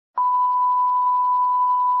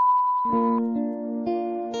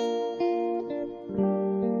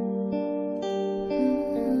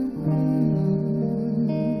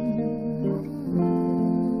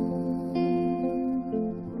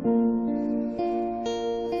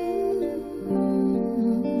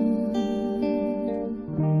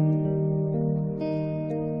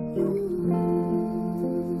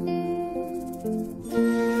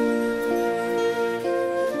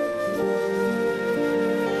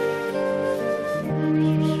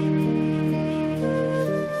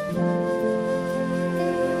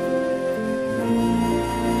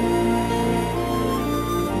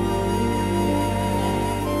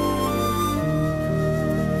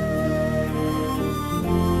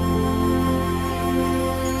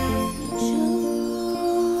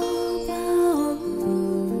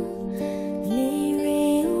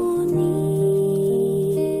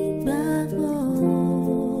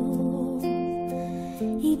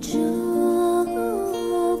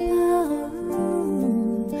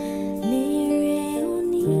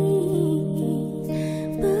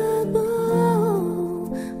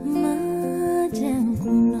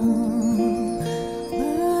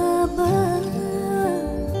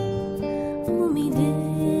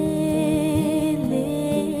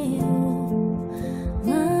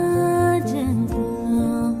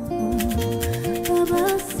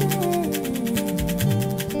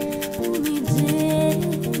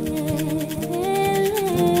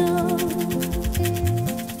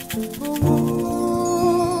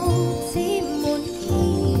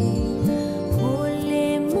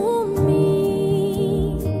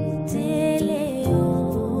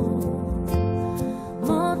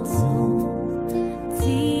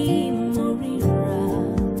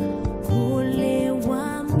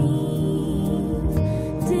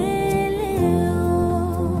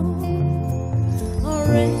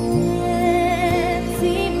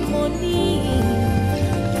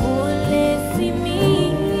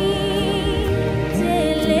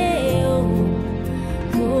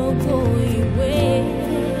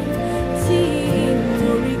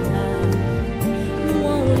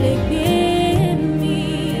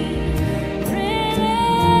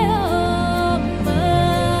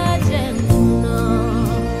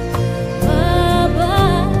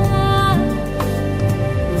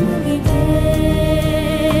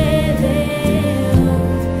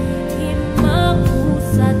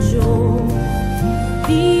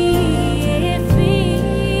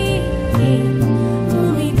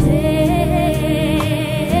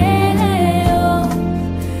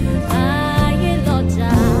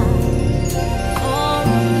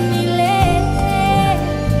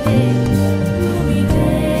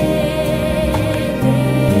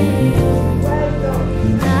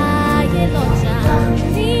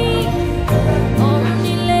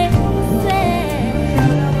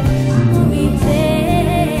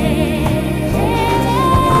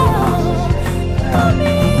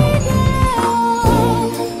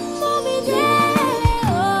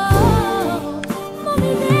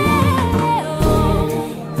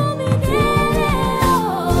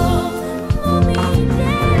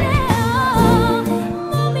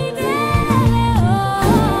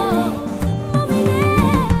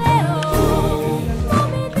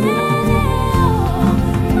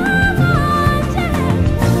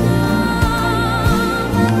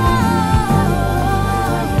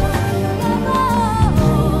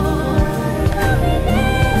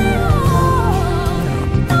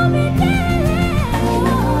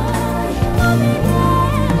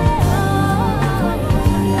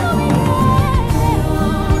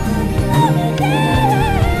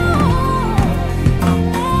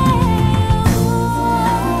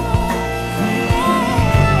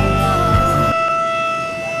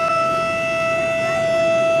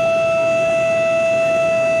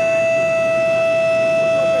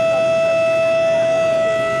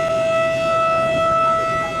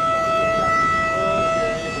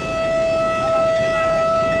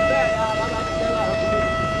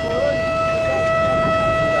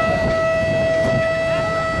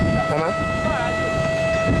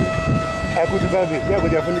birthday. Yeah,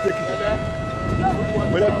 with your funny cake.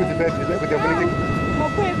 Well, I put the birthday. Yeah, with your funny cake.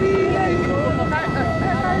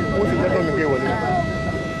 What is that on the game?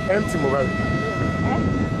 Empty mobile.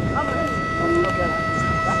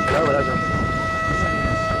 Yeah, well, I don't.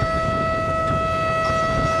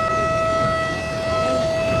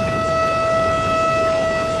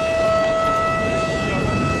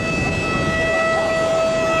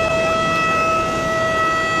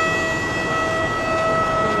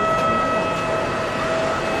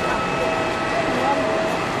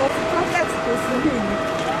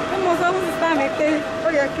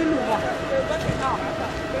 Olha aquilo lá.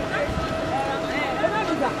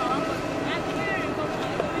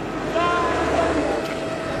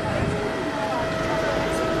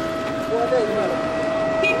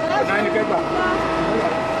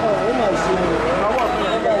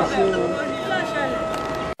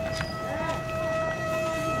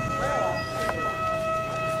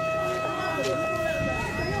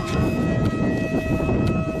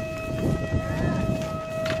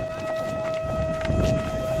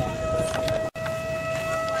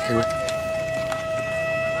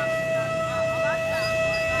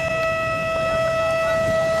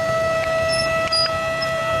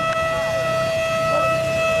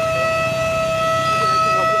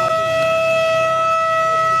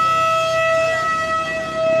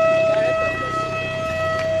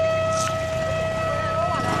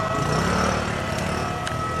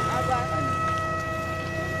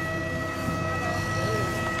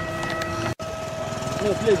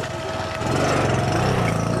 No, please.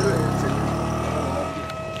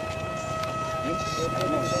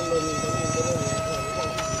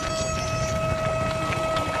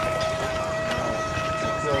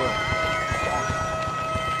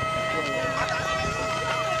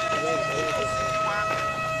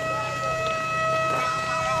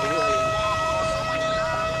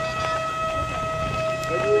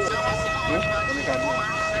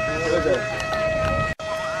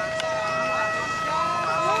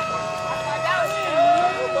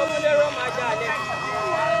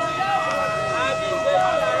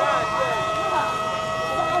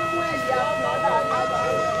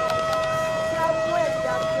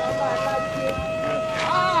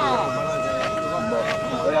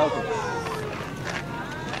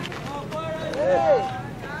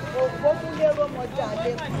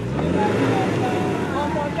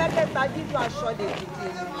 Ọmọ kẹ́kẹ́ta dídùn aṣọ lè dìde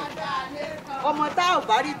ọmọ tá ò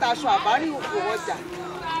bá rí taṣọ àbárí òkú ọjà.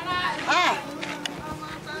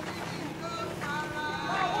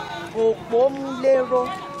 Òpómúléró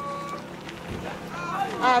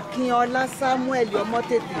Akinola Samuel ọmọ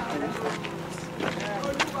tètè kú.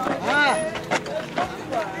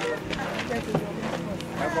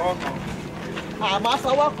 Àmọ́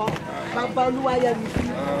fọwọ́ kan bàbá olúwa yẹmi sí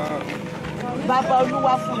bàbá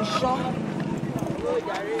olúwa fún iṣọ́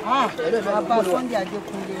bàbá Sunday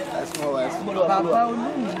Adékúnlé bàbá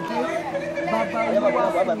Olúmídé bàbá olúwa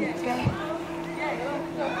fún ìfẹ́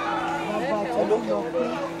bàbá Tolúlọpẹ́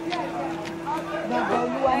bàbá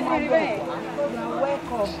olúwa mábọ̀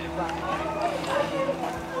welcome bàbá.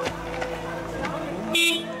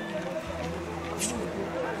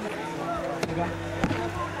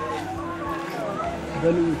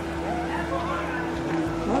 Belou.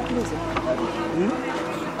 What is it?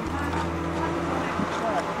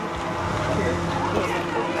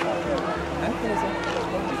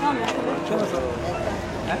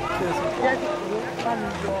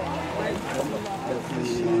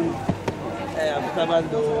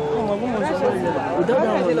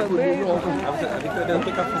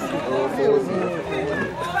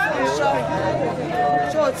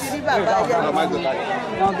 Ṣó ti rí bàbá yẹn?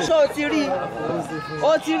 Ṣó ti rí?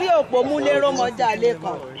 O ti rí Òpómúléró mọ́jà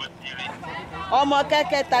lẹ́kan. Ọmọ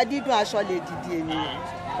kẹ́kẹ́ta dídùn aṣọ lè dìde ènìyàn.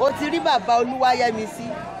 O ti rí bàbá Olúwayẹmisí.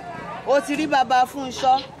 O ti rí bàbá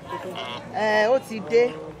Fúnṣọ́. O ti dé.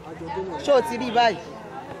 Ṣó ti rí báyìí?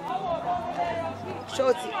 Ṣó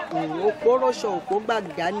ti òpóróṣọ òpó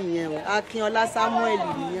gbàgbà nìyẹn o. Akinola Samuel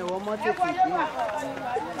nìyẹn o. Ọmọ tètè dé.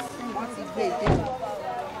 Wọ́n ti gbé e dé.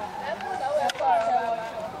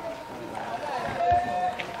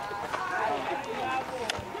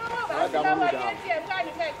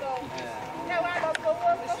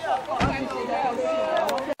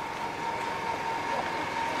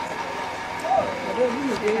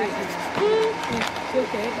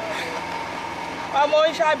 Ọmọ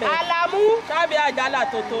ń ṣàbẹ̀ Àlàmú ṣàbẹ̀ àjálà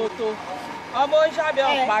tòótọ́ ọmọ ń ṣàbẹ̀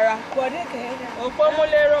ọ̀pára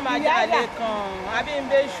Òpómúléró májàlé kan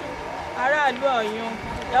Abímbéṣù aráàlú Ọ̀yún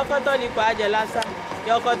yọkọ́tọ́ nípa àjẹ lásà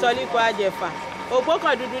yọkọ́tọ́ nípa àjẹfà òpó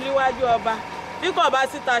kan dúdú níwájú ọba bí kò bá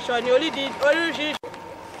sí taṣọ ní oríṣiríṣi.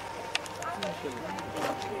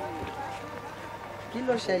 Kí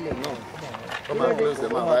ló ṣẹlẹ̀ náà? Come on, close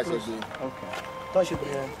them. I'm actually doing. Okay. Touch it,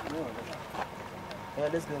 yeah. Yeah,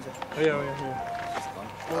 let's go inside. Oh, yeah, yeah, yeah.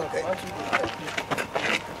 Okay.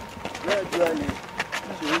 Where do I live?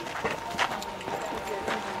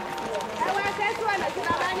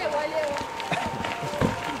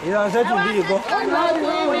 Yeah, I said to be you go.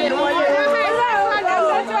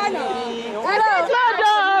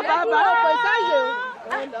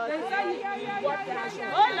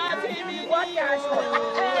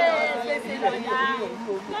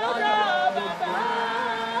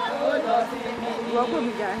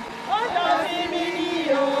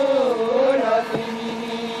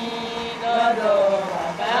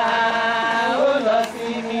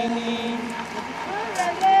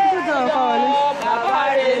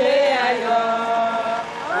 Bàbá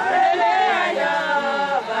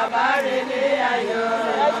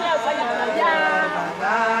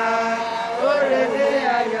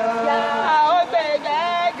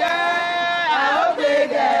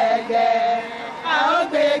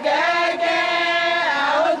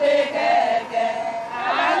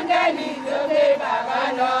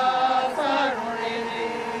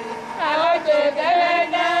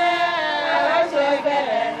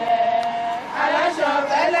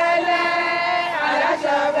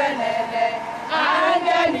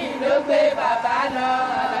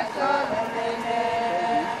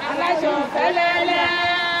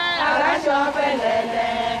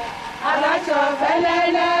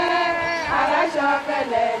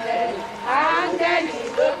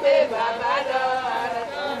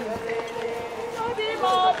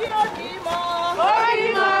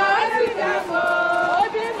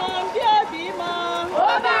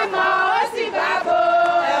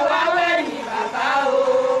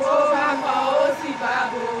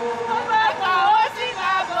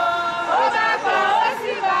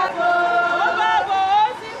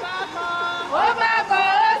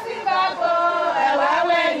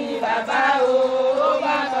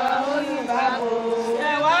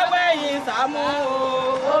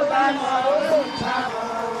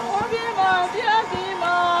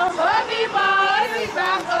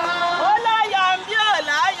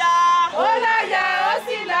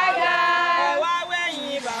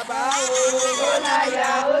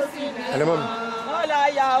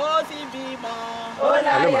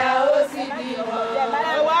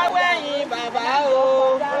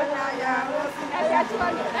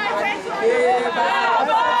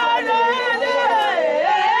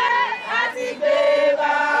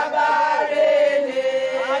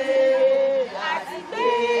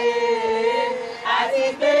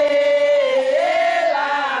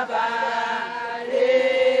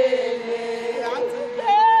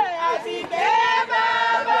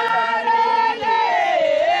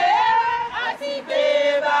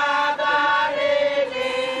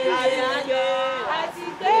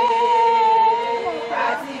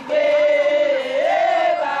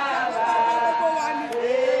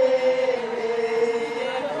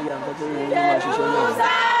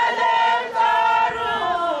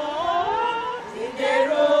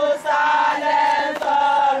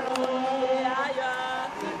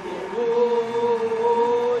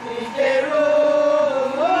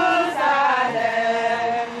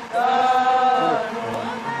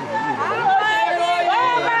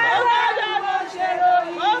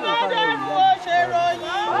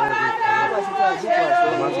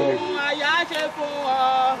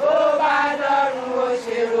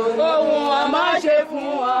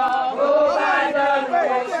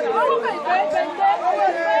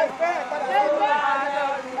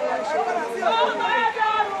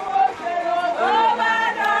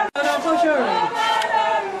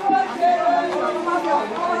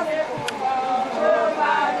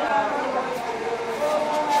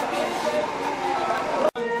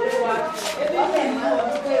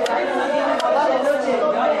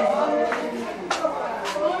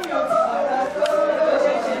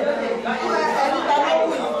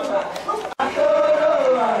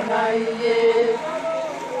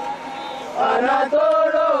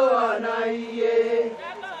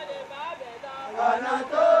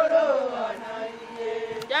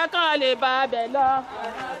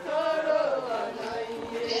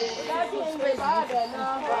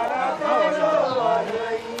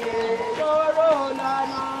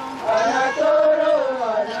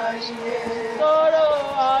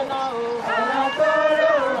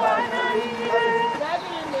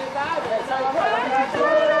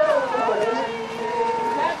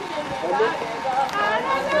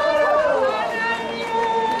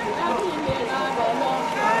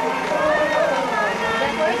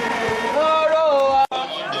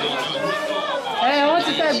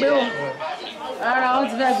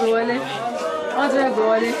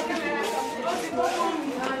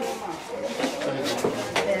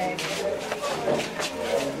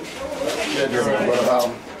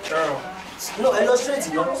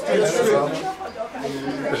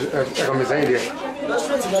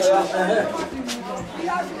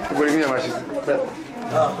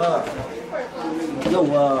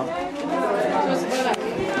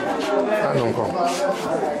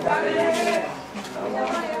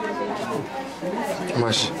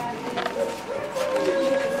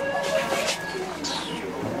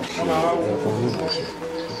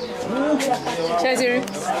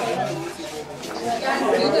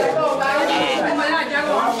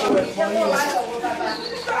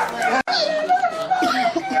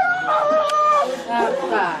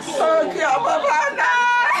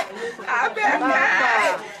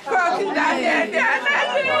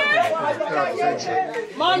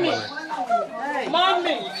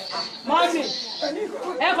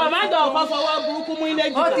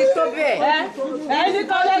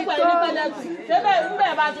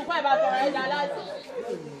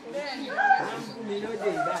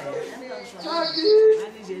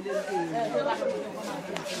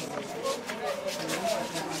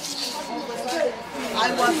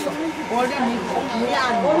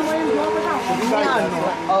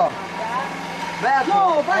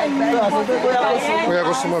No, vai me. Bóyá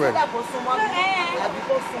kó súnmọ́ bẹ́ẹ̀.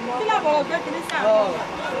 Kí la bọ̀rọ̀ gbé kìíní sí àwọn.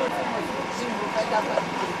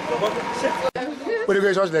 Ó ní pé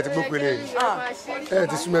ṣọ́ọ̀ṣì lẹ ti gbó pélé ẹ̀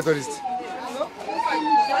ti sún Methodist.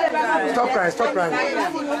 Stop crying, stop crying.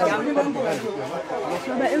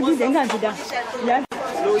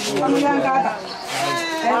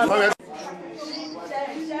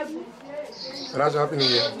 That's happy New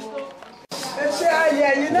Year. Ẹ ṣé ayé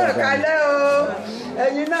ẹ̀yin náà kalẹ̀ o,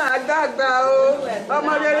 ẹ̀yin náà àgbààgbà o,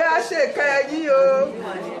 ọmọ rere á ṣèkà ẹ̀yin o,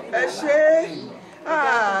 ẹ ṣé.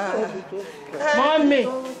 Mọ́mì.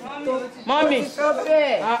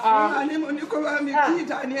 Àní mo ní kó bá mi kí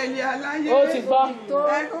Daniel Alaye. Ó ti gbọ́.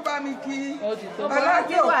 Ẹ kó bá mi kí.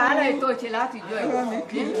 Ọlájọ́ òkú. Wàhálà ètò ìṣe láti jọ ẹ̀.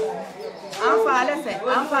 À ń fa alẹ́sẹ̀,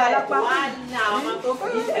 à ń fa alápá.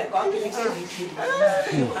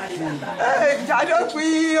 Ìjàdó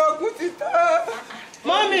pín ogún ti tán.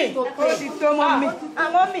 Mọ́mì. Ó ti tó mọ́mì.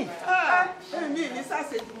 Mọ́mì. Èmi ní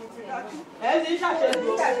sàṣejù mo ti dájú. Ẹ ti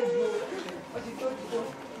ṣàṣejù.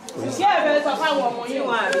 Kí ẹ fẹ́ sọ fáwọn ọmọ yín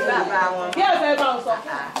wọn àbí bàbá wọn. Kí ẹ fẹ́ bá wọn sọ.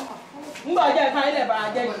 Ńgbà jẹ́ ìka ilẹ̀ bàrà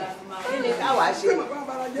jẹ́ yìí. Kí ni káwá ṣe?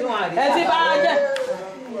 Ẹ ti bàrà jẹ́.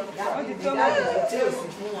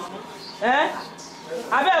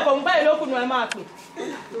 Abẹ́ ẹ̀kọ́ ń bá ìlókùnù ẹ máa pè.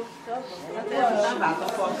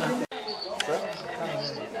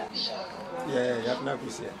 Yeah, happy New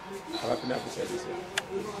Year. Happy New Year this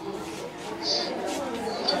year.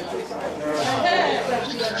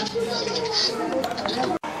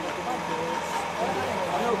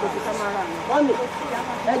 Mọ́mì,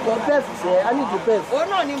 ẹ jọ bẹ́ẹ̀fù sẹ́, I need the bẹ́ẹ̀fù. Òun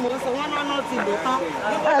náà ni mò ń sọ, wọ́n náà ti lò tán.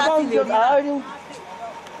 Ẹ bá ń jẹ àárín.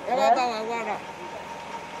 Ẹ wá bá wa wára.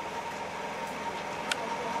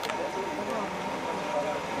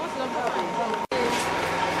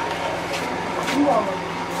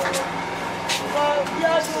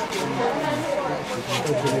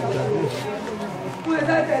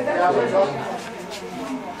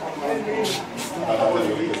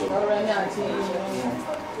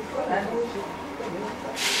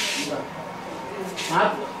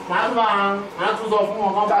 Màá tún sọ fún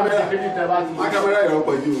wọn kán bá bẹ́ẹ̀ sí tẹ́ bá ti. Má kámẹ́rà yọ̀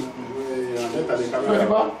pọ̀ jù. Mẹ́ta ni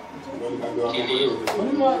kámẹ́rà.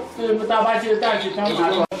 Onímọ̀ ṣe mi tá a bá ṣe tá a ṣe tán màá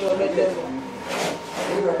lọ.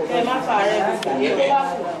 Kẹ má fà rẹ lù, èyí tó bá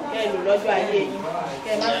kù kẹ lù lọ́jọ́ ayé yín.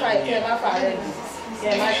 Kẹ má fà rẹ lù, kẹ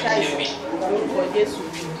má ṣàìsàn lórúkọ Jésù.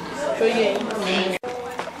 Tó yẹ yín.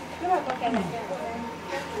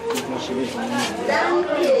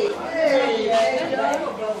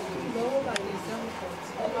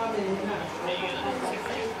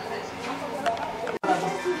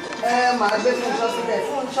 Màá gbé fún iṣọ́ síbẹ̀.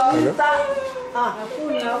 Fún iṣọ́ ń ta. Fún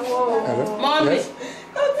ìyàwó. Mọ́mì.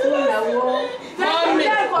 Fún ìyàwó. Mọ́mì.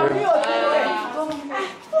 Ẹ̀kọ́ bí òtún rẹ̀.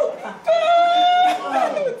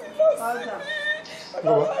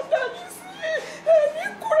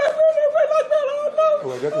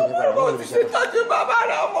 Tọ́jú bàbá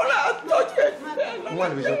rẹ̀ ọmọ rẹ̀ tọ́jú ẹ̀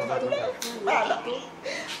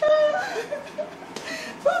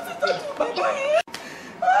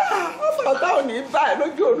ọ̀tá ò ní bá ẹ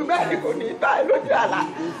lójú oorun bẹ́ẹ̀ ni kò ní bá ẹ lójú àlá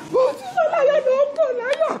bó ti lọ láyọ̀ ló ń bọ̀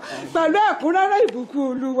láyọ̀ pẹ̀lú ẹ̀kúnrẹ́rẹ́ ìbùkún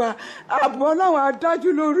Olúwa ààbò Ọlọ́run á dájú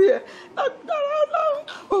lórí ẹ̀ lágbára Ọlọ́run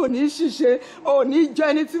ò ní ṣìṣe ò ní jẹ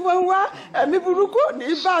ẹni tí wọ́n ń wá ẹ̀mí burúkú ò ní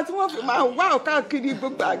bá tí wọ́n fi máa wá káàkiri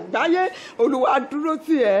gbogbo àgbáyé Olúwa á dúró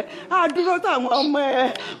tì ẹ́ á dúró táwọn ọmọ ẹ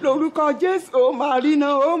lórúkọ Jésù ó máa rí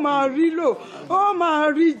náà ó máa rí lò ó máa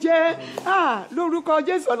rí jẹ lórúkọ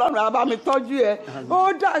Jésù Ọlọ́run á bá mi tọ́jú ẹ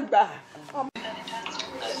ó dàgbà.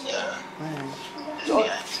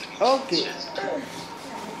 Okay.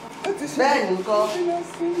 Bẹ́ẹ̀ ni nǹkan.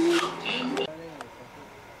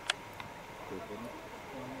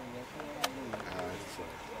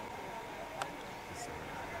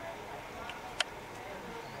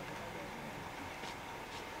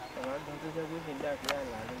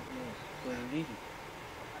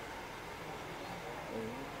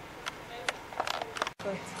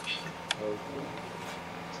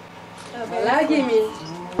 Aláàjì mi.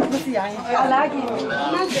 Aláàjì mi.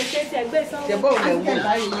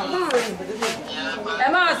 Ẹ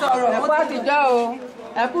máa sọ̀rọ̀. Ẹ kú àtijọ́ o.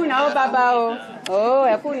 Ẹ kú ìnáwó bàbá o.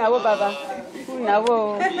 Ẹ kú ìnáwó bàbá. Ẹ kú ìnáwó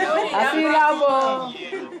o. Àfíráwó.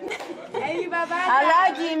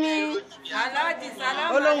 Aláàjì mi. Aláàjì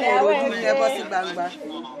sálámù. Olóhùn òròjú mi ẹ bọ́ sí gbangba.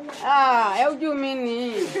 Ẹ ojú mi nì.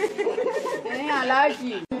 Ẹ̀yin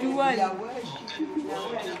aláàjì.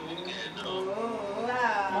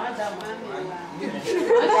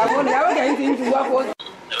 Ìyàwó kẹ́yìn ti ń ju wá fún.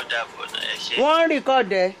 Wọ́n ń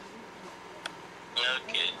rìkọ́dù ẹ̀.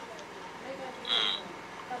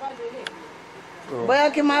 Bóyá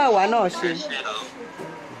kí Máyọ̀wá náà ṣe.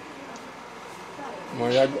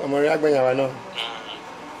 ọmọ rẹ agbẹ̀yìn àwa náà.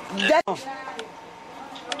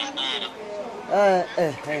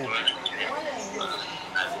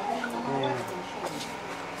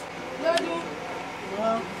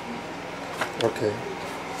 Okay.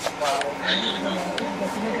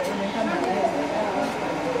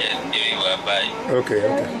 Okay,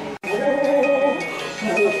 okay.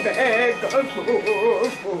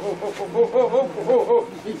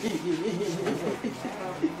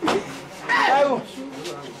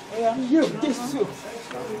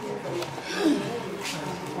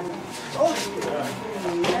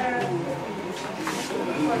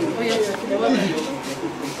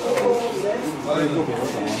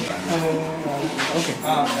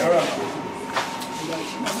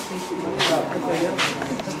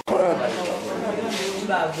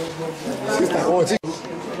 Sister, oh, see.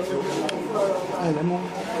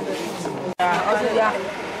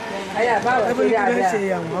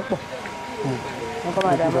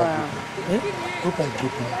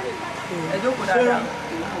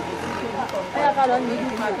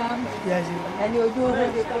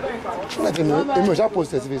 Èmi ò ṣá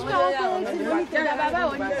post ẹ̀ sí Facebook.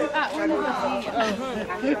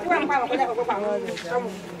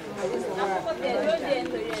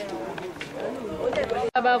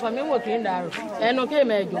 Bàbá ọkọ mi wò kí n dàrú ẹnu kí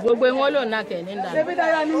èmi ẹjọ gbogbo wọn lò ná kẹ ní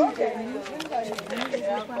dàrú.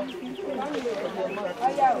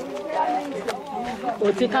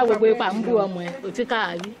 Òtí ká gbogbo ipa ń bú ọmọ ẹ òtí ká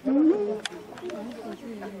àbí.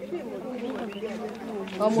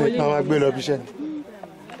 Ọmọ olè máa gbé lọ bí iṣẹ́ ni.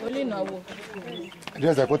 Olè ìnáwó.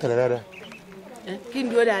 Àdéhùn ìsàkó tẹ̀lé dáadáa. Kí n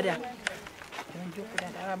dúró dáadáa.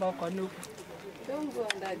 Bàbá ọkọ ní òkú. Don't go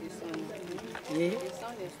under the sun. Yeah. The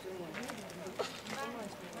sun is too much.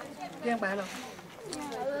 Bien palo.